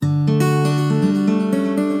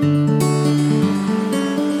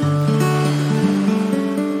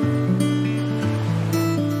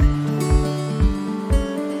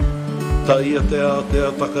ia te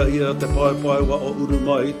taka ia te pai wa o uru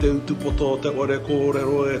mai te utupoto te ore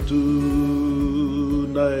kōrero e tū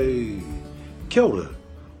nei. Kia ora.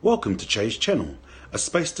 Welcome to Chase Channel, a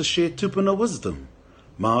space to share tupuna wisdom,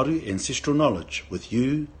 Māori ancestral knowledge with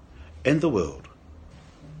you and the world.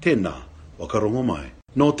 Tēnā, wakarongo mai.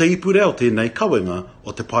 Nō te ipu reo tēnei kawenga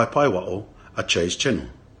o te pai wao a Chase Channel.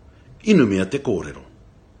 Inumia te kōrero.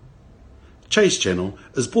 Chase Channel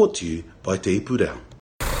is brought to you by Te Ipu Reo.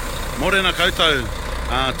 Morena koutou.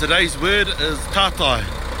 Today's word is tātai,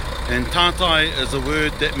 and tātai is a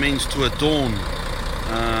word that means to adorn,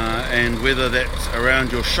 and whether that's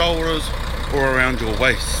around your shoulders or around your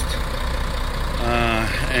waist,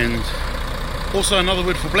 and also another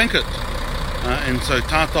word for blanket, and so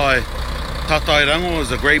tātai rango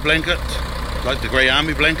is a grey blanket, like the grey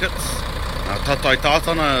army blankets. Tātai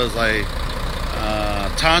tātana is a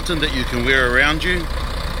tartan that you can wear around you,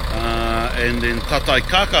 and then tātai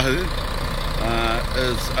kākahu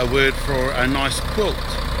is a word for a nice quilt.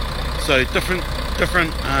 So different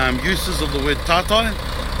uses of the word tātai.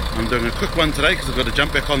 I'm doing a quick one today because I've got to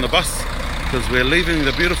jump back on the bus because we're leaving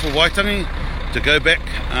the beautiful Waitangi to go back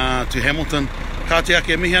to Hamilton. Ka te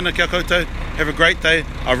ake mihi ana kia koutou. Have a great day.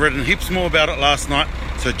 I've written heaps more about it last night,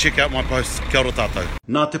 so check out my posts. Kia ora tātou.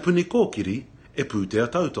 Nā te puni kōkiri e pūtea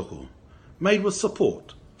tautoko. Made with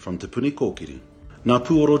support from Te Puni Kōkiri. Nā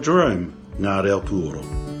Puoro Jerome, ngā reo Puoro.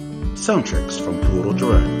 Soundtracks from Puoro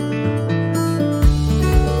Jerome.